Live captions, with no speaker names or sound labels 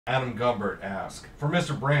Adam Gumbert asks, for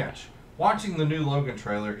Mr. Branch, watching the new Logan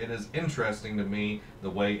trailer, it is interesting to me the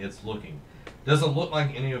way it's looking. Doesn't look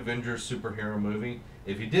like any Avengers superhero movie.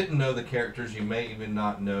 If you didn't know the characters, you may even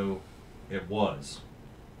not know it was.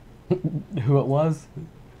 Who it was?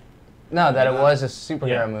 No, that it was a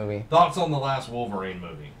superhero movie. Thoughts on the last Wolverine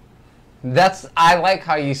movie? I like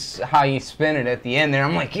how you spin it at the end there.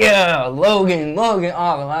 I'm like, yeah, Logan. Oh, the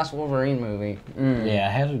last Wolverine movie.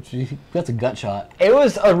 Yeah, that's a gut shot. It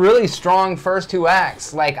was a really strong first two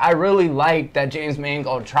acts. Like, I really liked that James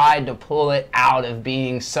Mangold tried to pull it out of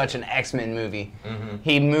being such an X-Men movie.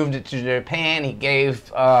 He moved it to Japan. He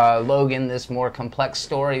gave Logan this more complex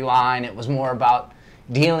storyline. It was more about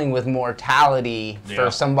dealing with mortality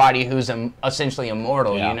for somebody who's essentially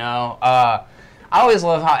immortal, you know? I always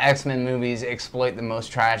love how X-Men movies exploit the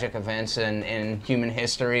most tragic events in human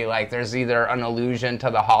history. Like, there's either an allusion to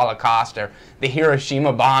the Holocaust or the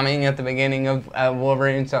Hiroshima bombing at the beginning of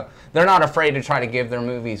Wolverine. So they're not afraid to try to give their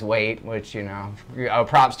movies weight, which, you know,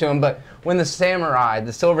 props to them. But when the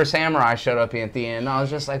Silver Samurai showed up at the end, I was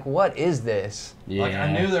just like, what is this? Yeah. Like,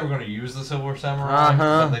 I knew they were going to use the Silver Samurai,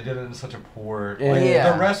 but they did it in such a poor...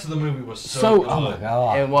 The rest of the movie was so good. Oh, my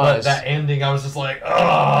God. It was. But that ending, I was just like,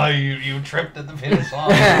 oh, you tripped at the finish line.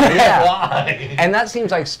 Why? And that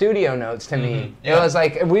seems like studio notes to me. It was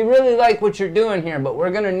like, we really like what you're doing here, but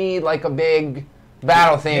we're going to need, like, a big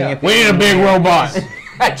battle thing. We need a big robot.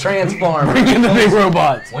 Transform. Bring in the big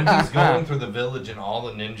robots. When he's going through the village and all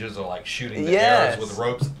the ninjas are like shooting the arrows with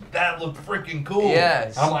ropes, that looked freaking cool.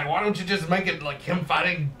 Yes. I'm like, why don't you just make it like him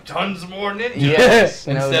fighting tons more ninjas? Yes,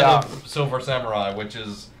 Instead of Silver Samurai, which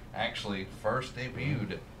is actually first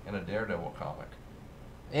debuted in a Daredevil comic.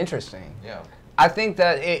 Interesting. Yeah. I think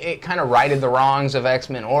that it kind of righted the wrongs of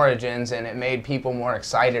X-Men Origins, and it made people more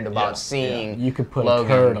excited about seeing You could put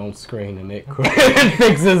Logan. a turd on screen and it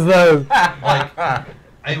fixes those. Like,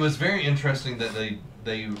 it was very interesting that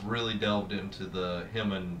they really delved into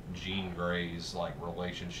him and Jean Grey's like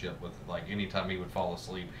relationship with, like, anytime he would fall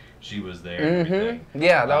asleep, she was there. And everything.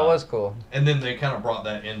 Yeah, that was cool. And then they kind of brought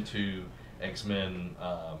that into X-Men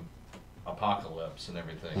Apocalypse and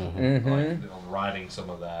everything, like writing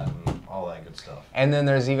some of that and all that good stuff. And then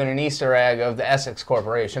there's even an Easter egg of the Essex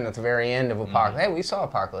Corporation at the very end of Apocalypse. Hey, we saw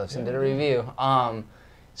Apocalypse and did a review.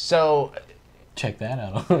 So Check that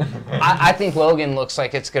out. I think Logan looks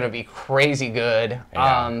like it's going to be crazy good.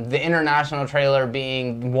 Yeah. The international trailer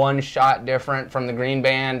being one shot different from the Green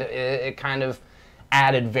Band, it kind of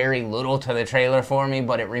added very little to the trailer for me,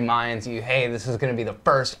 but it reminds you, hey, this is going to be the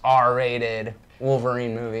first R-rated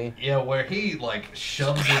Wolverine movie. Yeah, where he like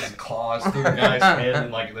shoves his claws through the guy's head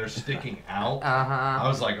and like they're sticking out. I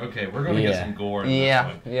was like, okay, we're gonna get some gore in this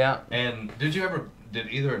one. Yeah. And did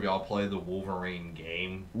either of y'all play the Wolverine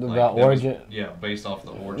game? About Origin? Based off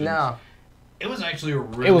the Origins. No. It was actually a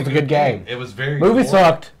really good game. It was very Movie good.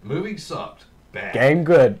 sucked. Movie sucked. Bad. Game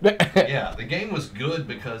good. Yeah, the game was good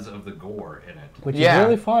because of the gore in it. Which is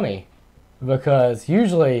really funny, because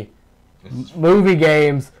usually movie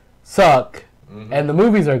games suck and the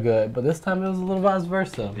movies are good, but this time it was a little vice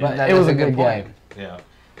versa. Yeah, but it was a good game. Yeah.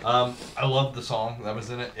 I loved the song that was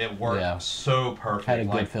in it. It worked so perfect. Had a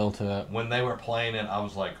good feel to it. When they were playing it, I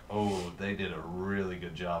was like, oh, they did a really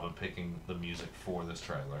good job of picking the music for this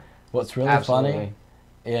trailer. What's really funny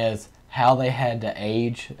is how they had to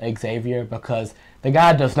age Xavier, because the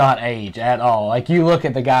guy does not age at all. Like, you look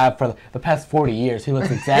at the guy for the past 40 years, he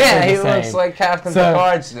looks exactly the same. Yeah, he looks like Captain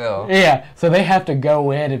Picard still. Yeah, so they have to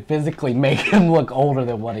go in and physically make him look older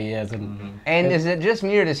than what he is. And is it just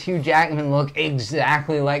me, or does Hugh Jackman look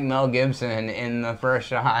exactly like Mel Gibson in the first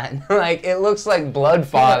shot? Like, it looks like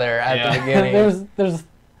Bloodfather at the beginning. There's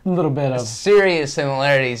a little bit of serious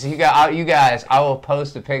similarities. You guys, I will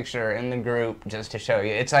post a picture in the group just to show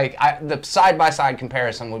you. It's like the side-by-side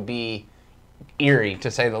comparison would be eerie, to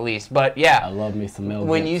say the least. But yeah, I love me some Mel Gibson.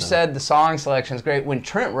 When you said the song selection is great, when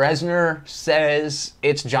Trent Reznor says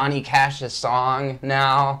it's Johnny Cash's song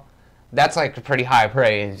now, that's like pretty high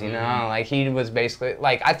praise, you know? Like, he was basically,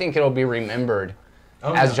 like, I think it'll be remembered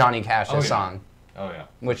as Johnny Cash's song. Oh yeah.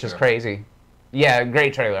 Which is crazy. Yeah,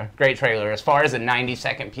 great trailer. Great trailer. As far as a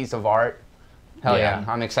 90-second piece of art, hell yeah,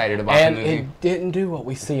 I'm excited about the movie. And it didn't do what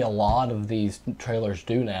we see a lot of these trailers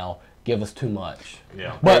do now, give us too much.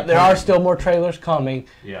 Yeah. But there are still more trailers coming,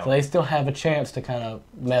 so they still have a chance to kind of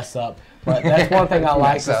mess up. But that's one thing I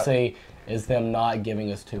like to see, is them not giving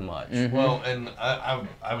us too much. Well, and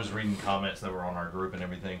I was reading comments that were on our group and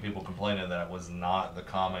everything, people complaining that it was not the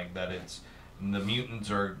comic, that the mutants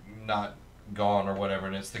are not gone or whatever,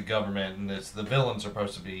 and it's the government, and it's the villains are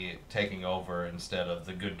supposed to be taking over instead of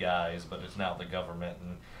the good guys, but it's now the government,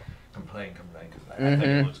 and complain. I think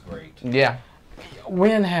it looks great. Yeah.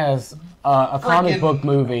 When has a comic book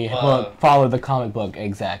movie followed the comic book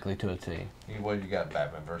exactly to a T? Well, you got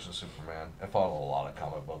Batman versus Superman. It followed a lot of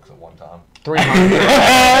comic books at one time. 300.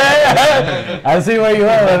 I see where you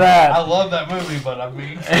went with that. I love that movie, but I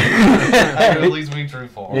mean, I at least be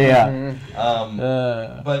truthful. Yeah.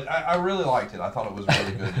 But I really liked it. I thought it was a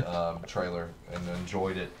really good trailer and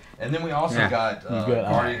enjoyed it. And then we also got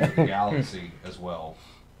Guardians of the Galaxy as well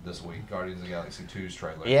this week. Guardians of the Galaxy 2's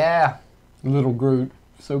trailer. Yeah. Little Groot.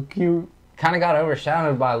 So cute. Kind of got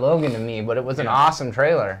overshadowed by Logan to me, but it was an awesome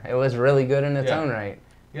trailer. It was really good in its own right.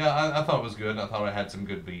 Yeah, I thought it was good. I thought it had some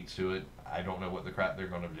good beats to it. I don't know what the crap they're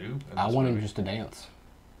going to do. I want him just to dance.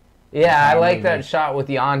 Yeah, I like that shot with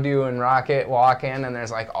Yondu and Rocket walking, and there's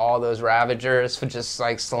like all those Ravagers just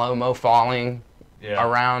like slow-mo falling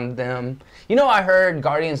around them. You know, I heard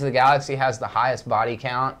Guardians of the Galaxy has the highest body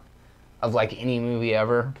count of like any movie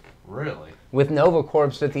ever. Really? With Nova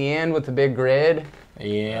Corps at the end with the big grid.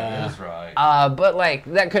 Yeah. That's right. But like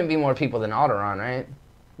that couldn't be more people than Alderaan, right?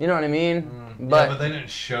 You know what I mean? But they didn't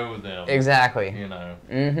show them. Exactly. You know,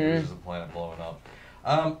 there's the planet blowing up.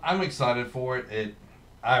 I'm excited for it.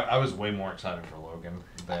 I was way more excited for Logan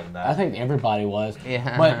than that. I think everybody was.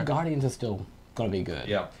 Yeah. But Guardians is still gonna be good.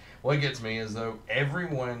 Yeah. What gets me is though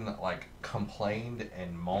everyone like complained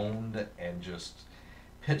and moaned and just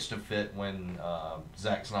pitched a fit when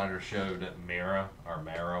Zack Snyder showed Mara,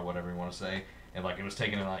 whatever you want to say. And like it was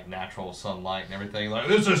taken in like natural sunlight and everything. Like,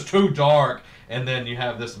 this is too dark. And then you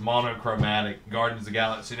have this monochromatic Guardians of the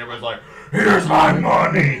Galaxy, and everybody's like, "Here's my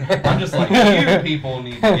money." I'm just like, you people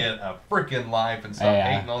need to get a freaking life and stop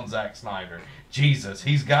hating on Zack Snyder. Jesus,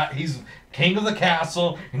 he's king of the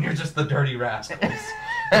castle, and you're just the dirty rascals.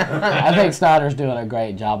 I think Snyder's doing a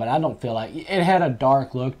great job, and I don't feel like it had a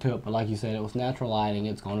dark look to it. But like you said, it was natural lighting.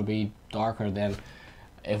 It's going to be darker than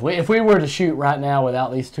if we were to shoot right now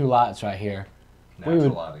without these two lights right here. Natural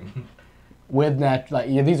lighting. With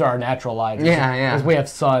these are our natural lights. Yeah. Because we have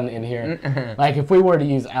sun in here. Like if we were to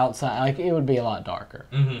use outside, like it would be a lot darker.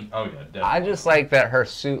 Mm-hmm. Oh yeah, definitely. I just like that her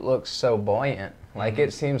suit looks so buoyant. Like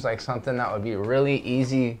it seems like something that would be really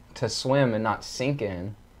easy to swim and not sink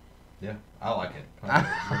in. Yeah, I like it.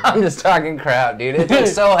 I'm just talking crap, dude. It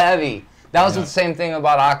looks so heavy. That was the same thing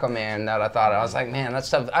about Aquaman that I thought. I was like, man,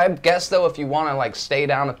 that's tough. I guess though, if you want to like stay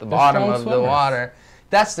down at the bottom of the water.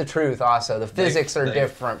 That's the truth also. The physics are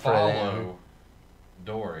different for them. Follow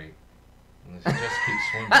Dory. And they just keep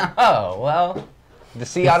swimming. Oh, well.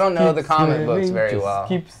 See, I don't know the comic books very well.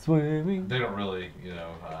 Keep swimming. They don't really,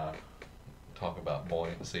 talk about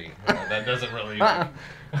buoyancy. That doesn't really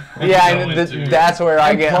that's where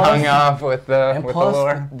I get hung up with the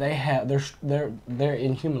lore. They're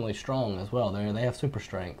inhumanly strong as well. They have super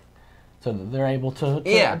strength. So they're able to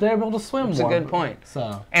they're able to swim more. That's a good point.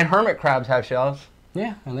 So and hermit crabs have shells.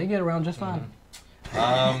 Yeah, and they get around just fine.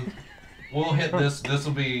 We'll hit this. This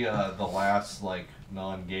will be the last like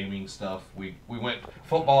non-gaming stuff. We went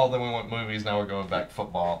football, then we went movies. Now we're going back to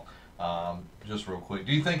football. Just real quick,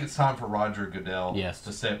 do you think it's time for Roger Goodell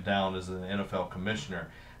to step down as an NFL commissioner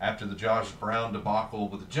after the Josh Brown debacle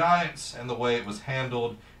with the Giants and the way it was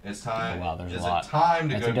handled? It's time. Oh, wow, there's is a lot. It time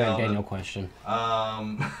to That's go a down? Daniel question.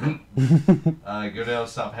 Goodell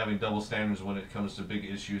stopped having double standards when it comes to big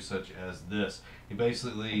issues such as this. He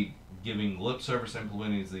basically giving lip service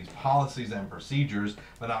implementing these policies and procedures,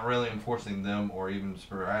 but not really enforcing them or even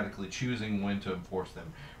sporadically choosing when to enforce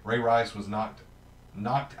them. Ray Rice was knocked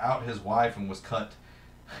out his wife and was cut.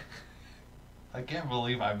 I can't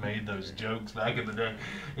believe I made those jokes back in the day.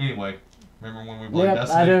 Anyway, remember when we played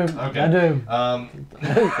Destiny? I do. Okay. I do.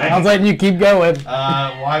 I was letting you keep going.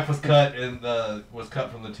 Wife was cut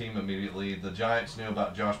from the team immediately. The Giants knew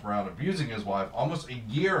about Josh Brown abusing his wife almost a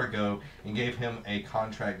year ago and gave him a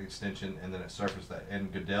contract extension, and then it surfaced that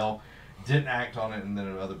and Goodell didn't act on it, and then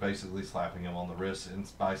another basically slapping him on the wrist and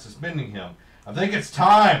by suspending him. I think it's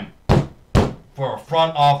time for a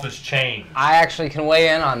front office change. I actually can weigh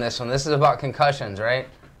in on this one. This is about concussions, right?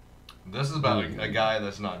 This is about a guy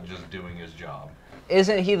that's not just doing his job.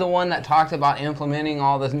 Isn't he the one that talked about implementing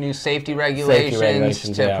all the new safety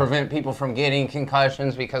regulations to prevent people from getting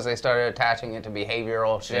concussions because they started attaching it to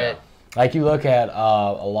behavioral shit? Yeah. Like you look at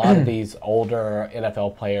a lot of these older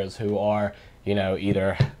NFL players who are,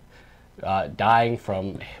 either dying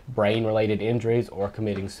from brain-related injuries or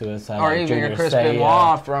committing suicide. Or like even your Chris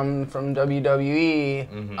Benoit from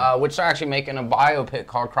WWE, which they're actually making a biopic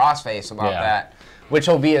called Crossface about that, which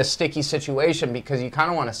will be a sticky situation because you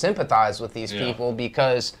kind of want to sympathize with these people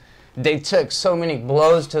because they took so many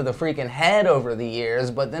blows to the freaking head over the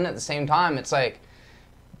years, but then at the same time, it's like,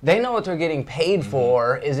 they know what they're getting paid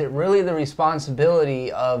for. Is it really the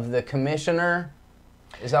responsibility of the commissioner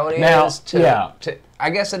Is that what he Now, is? yeah. I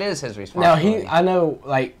guess it is his Now, responsibility. I know,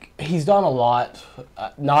 like, he's done a lot,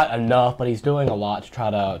 not enough, but he's doing a lot to try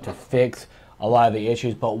to fix a lot of the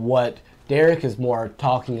issues. But what Derek is more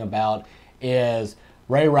talking about is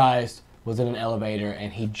Ray Rice was in an elevator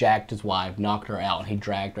and he jacked his wife, knocked her out, and he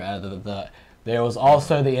dragged her out of the there was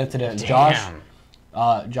also the incident,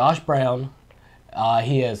 Josh Brown,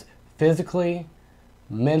 he is physically,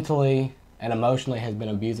 mentally, and emotionally has been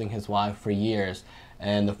abusing his wife for years.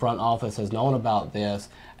 And the front office has known about this.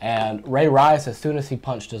 And Ray Rice, as soon as he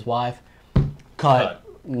punched his wife, cut.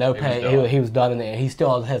 No pay. He was done, and he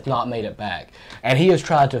still has not made it back. And he has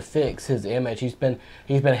tried to fix his image. He's been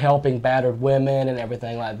helping battered women and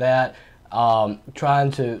everything like that,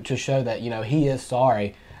 trying to show that he is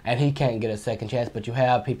sorry and he can't get a second chance. But you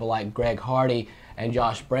have people like Greg Hardy and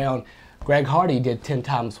Josh Brown. Greg Hardy did 10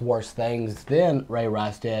 times worse things than Ray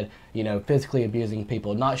Rice did, physically abusing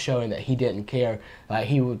people, not showing that he didn't care. Like,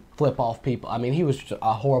 he would flip off people. I mean, he was just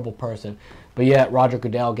a horrible person. But yet, Roger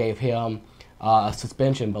Goodell gave him a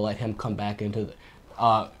suspension, but let him come back into the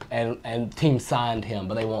and team signed him,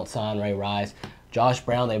 but they won't sign Ray Rice. Josh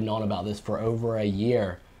Brown, they've known about this for over a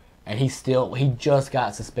year, and he just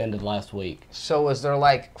got suspended last week. So was there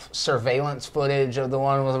like surveillance footage of the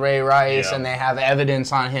one with Ray Rice, and they have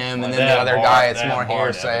evidence on him, and then the other guy, it's more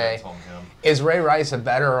hearsay? Is Ray Rice a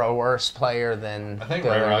better or a worse player than I think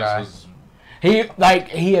the Ray other Rice guy? was. He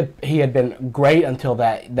had been great until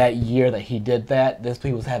that year that he did that.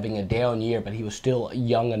 He was having a down year, but he was still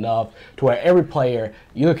young enough to where every player,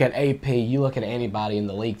 you look at AP, you look at anybody in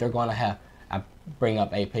the league, they're going to have. I bring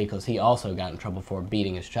up AP because he also got in trouble for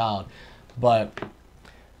beating his child, but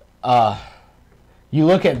you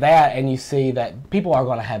look at that and you see that people are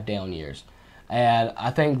going to have down years, and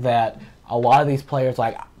I think that a lot of these players,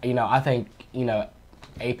 I think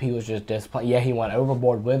AP was just disappointed. Yeah, he went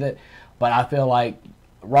overboard with it. But I feel like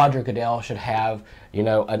Roger Goodell should have,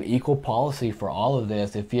 an equal policy for all of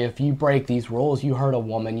this. If you break these rules, you hurt a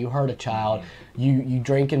woman, you hurt a child, you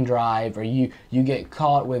drink and drive, or you get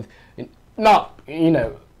caught with not,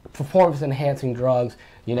 performance enhancing drugs,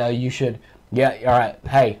 you should, all right,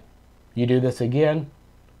 hey, you do this again.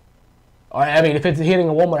 Or, I mean, if it's hitting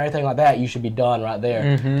a woman or anything like that, you should be done right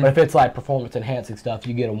there. Mm-hmm. But if it's like performance enhancing stuff,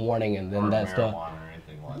 you get a warning, and then that's stuff. Or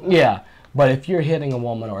anything like that. Yeah. But if you're hitting a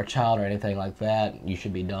woman or a child or anything like that, you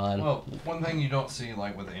should be done. Well, one thing you don't see,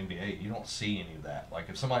 like with the NBA, you don't see any of that. Like,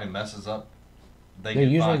 if somebody messes up, they get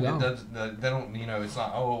usually fined. don't. They don't, it's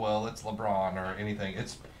not, oh, well, it's LeBron or anything.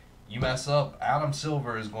 It's, you mess up, Adam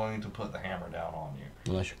Silver is going to put the hammer down on you.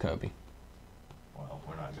 Unless you're Kobe. Well,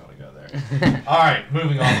 we're not going to go there. All right,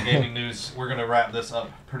 moving on to gaming news. We're going to wrap this up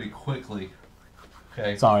pretty quickly.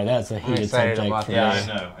 Okay. Sorry, that's a heated subject. Yeah, I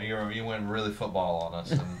know. You went really football on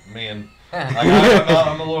us, and me and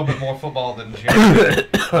I'm a little bit more football than Jerry.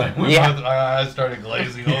 My eyes started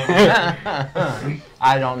glazing over.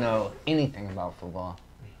 I don't know anything about football,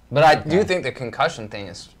 but I do think the concussion thing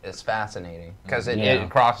is fascinating because it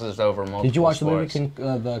crosses over multiple. Did you watch sports. the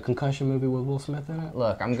movie, the concussion movie with Will Smith in it?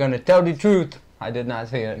 Look, I'm gonna tell the truth. I did not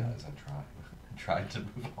see it. Guys, I tried to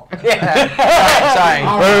move on.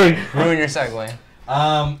 Sorry. Ruin your segue.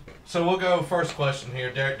 So we'll go first question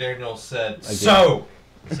here. Derek Daniels said, So,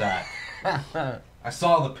 Zach, I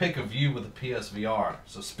saw the pic of you with the PSVR.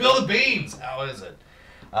 So spill the beans. How is it?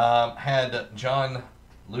 Had John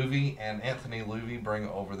Louvie and Anthony Louvie bring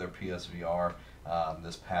over their PSVR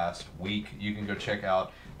this past week. You can go check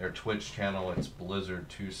out their Twitch channel. It's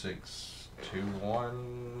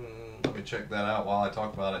Blizzard2621. Let me check that out while I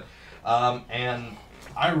talk about it. And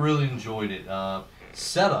I really enjoyed it.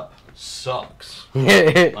 Setup sucks.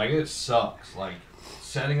 Like, it sucks. Like,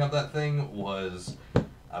 setting up that thing was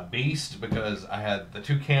a beast because I had the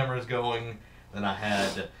 2 cameras going, then I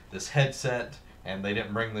had this headset, and they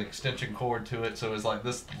didn't bring the extension cord to it, so it was like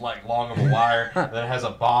this long of a wire that has a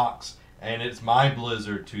box, and it's my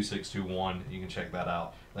Blizzard 2621. You can check that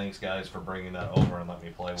out. Thanks, guys, for bringing that over and let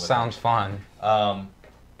me play with it. Sounds fun. And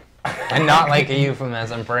not like a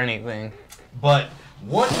euphemism for anything. But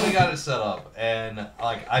once we got it set up, and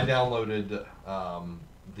I downloaded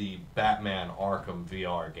the Batman Arkham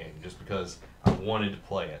VR game just because I wanted to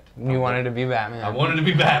play it. You wanted to be Batman. I wanted to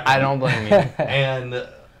be Batman. I don't blame you. And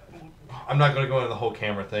I'm not going to go into the whole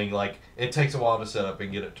camera thing. Like, it takes a while to set up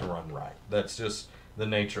and get it to run right. That's just the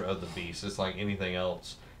nature of the beast. It's like anything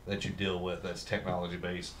else that you deal with that's technology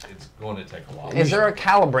based. It's going to take a while. Is there a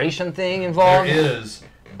calibration thing involved? There is,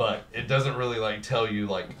 but it doesn't really tell you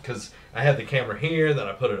because I had the camera here, then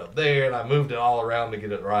I put it up there, and I moved it all around to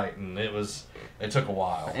get it right, and it was It took a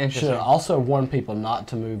while. Should Interesting. also warn people not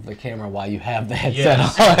to move the camera while you have the headset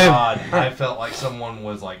Yes, on. God, I felt like someone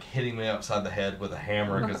was like hitting me upside the head with a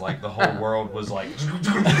hammer because like the whole world was like.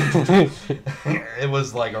 It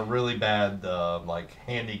was like a really bad like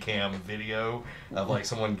handy cam video of like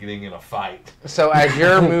someone getting in a fight. So as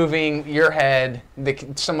you're moving your head,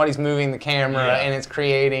 somebody's moving the camera, Yeah. and it's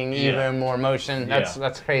creating Yeah. even more motion.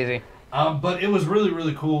 That's crazy. But it was really,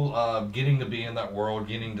 really cool getting to be in that world,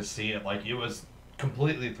 getting to see it. Like, it was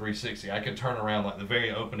completely 360. I could turn around, like, the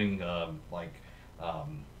very opening,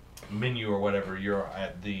 menu or whatever, you're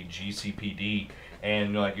at the GCPD,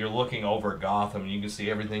 and, like, you're looking over Gotham, and you can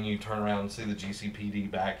see everything. You turn around and see the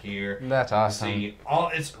GCPD back here. That's awesome. See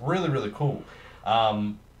it's really, really cool.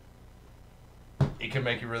 It can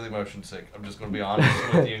make you really motion sick. I'm just going to be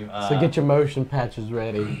honest with you. So get your motion patches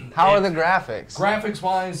ready. How are the graphics? Graphics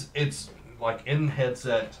wise, it's like in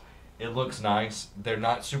headset, it looks nice. They're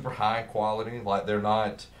not super high quality, like they're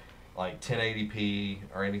not like 1080p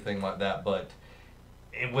or anything like that, but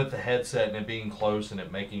with the headset and it being close and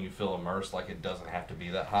it making you feel immersed, like it doesn't have to be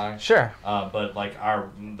that high. Sure. But like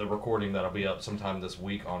the recording that'll be up sometime this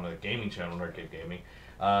week on the gaming channel, Nerd Cave Gaming,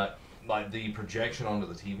 like the projection onto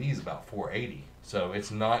the TV is about 480, so it's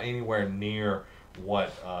not anywhere near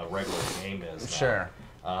what regular game is now. Sure.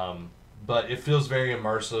 But it feels very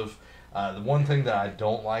immersive. The one thing that I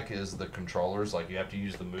don't like is the controllers. Like, you have to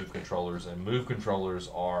use the Move controllers, and Move controllers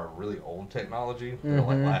are really old technology. They're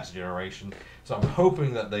like last generation. So I'm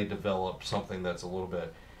hoping that they develop something that's a little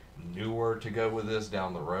bit newer to go with this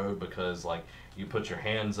down the road, because like you put your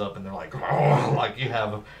hands up and they're like, oh, like you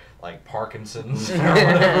have like Parkinson's or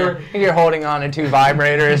whatever. You're holding on to two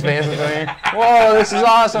vibrators, basically. Whoa, this is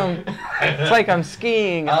awesome. It's like I'm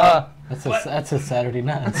skiing. That's a Saturday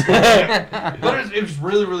night. But it's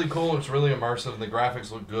really, really cool. It's really immersive. The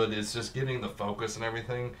graphics look good. It's just getting the focus and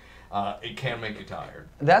everything. It can make you tired.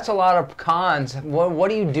 That's a lot of cons.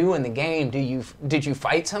 What do you do in the game? Did you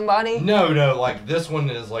fight somebody? No, like this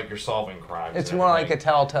one is like you're solving crimes. It's and more like a everything.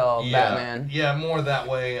 Telltale Batman. Yeah, more that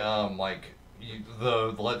way. Like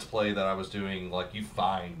the Let's Play that I was doing, like you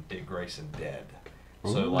find Dick Grayson dead.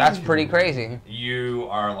 So like, That's pretty crazy. You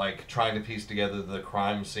are like trying to piece together the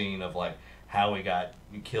crime scene of like how he got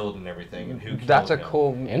killed and everything, and who killed That's a him.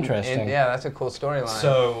 cool, Interesting. Yeah, that's a cool storyline.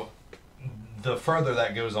 So the further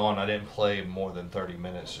that goes on, I didn't play more than 30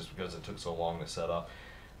 minutes just because it took so long to set up.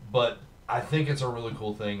 But I think it's a really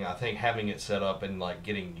cool thing. I think having it set up and like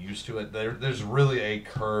getting used to it, there's really a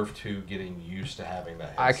curve to getting used to having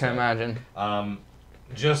that headset. I can imagine.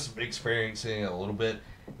 Just experiencing it a little bit.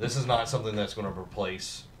 This is not something that's going to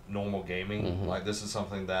replace normal gaming. Like, this is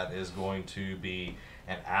something that is going to be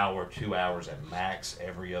an hour, 2 hours at max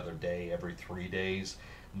every other day, every 3 days.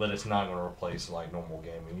 But it's not going to replace like normal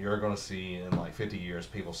gaming. You're going to see in like 50 years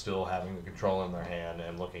people still having the controller in their hand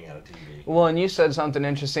and looking at a TV. Well, and you said something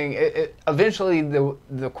interesting. Eventually,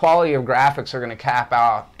 the quality of graphics are going to cap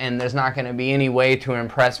out, and there's not going to be any way to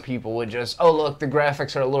impress people with just, oh, look, the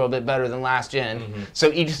graphics are a little bit better than last gen. So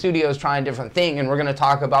each studio is trying a different thing, and we're going to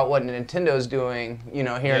talk about what Nintendo's doing,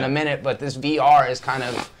 here in a minute. But this VR is kind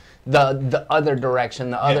of the other direction,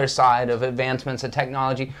 the other side of advancements of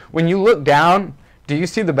technology. When you look down, do you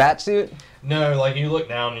see the bat suit? No, like you look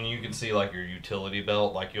down and you can see like your utility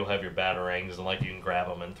belt, like you'll have your batarangs and like you can grab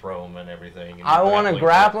them and throw them and everything. And I want a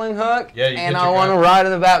grappling hook, Yeah, you and get I your want to ride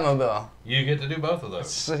in the Batmobile. You get to do both of those.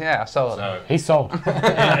 So, yeah, so He's sold.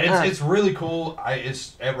 Yeah, it's really cool.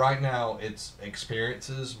 Right now it's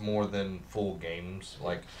experiences more than full games.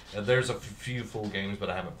 Like there's a few full games, but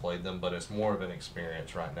I haven't played them. But it's more of an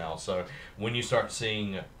experience right now. So when you start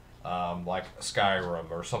seeing like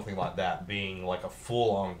Skyrim or something like that being like a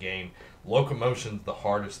full-on game, locomotion's the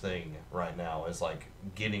hardest thing right now. Is like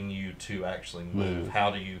getting you to actually move.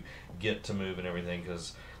 How do you get to move and everything?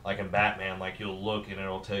 Because like in Batman, like you'll look and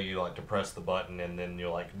it'll tell you like to press the button and then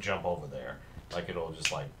you'll like jump over there. Like it'll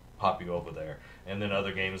just like pop you over there. And then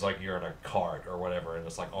other games like you're in a cart or whatever and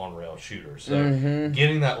it's like on-rail shooters. So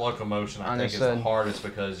getting that locomotion I think is the hardest,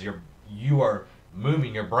 because you are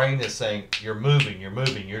moving. Your brain is saying you're moving,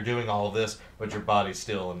 you're doing all of this, but your body's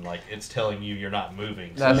still, and like it's telling you you're not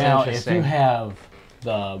moving. That's now, if interesting. you have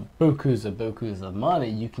the bukus of money,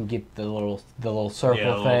 you can get the little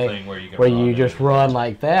circle thing where you can you just run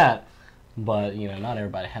like that. But not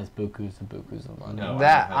everybody has bukus of money. No,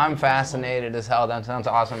 I'm fascinated as hell. That sounds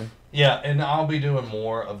awesome. Yeah, and I'll be doing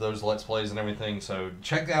more of those Let's Plays and everything, so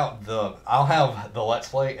check out I'll have the Let's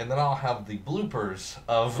Play, and then I'll have the bloopers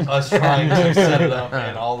of us trying to set it up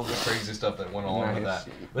and all of the crazy stuff that went along with that.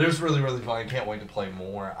 But it was really, really fun. I can't wait to play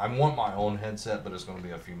more. I want my own headset, but it's going to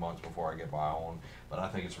be a few months before I get my own, but I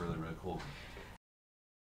think it's really, really cool.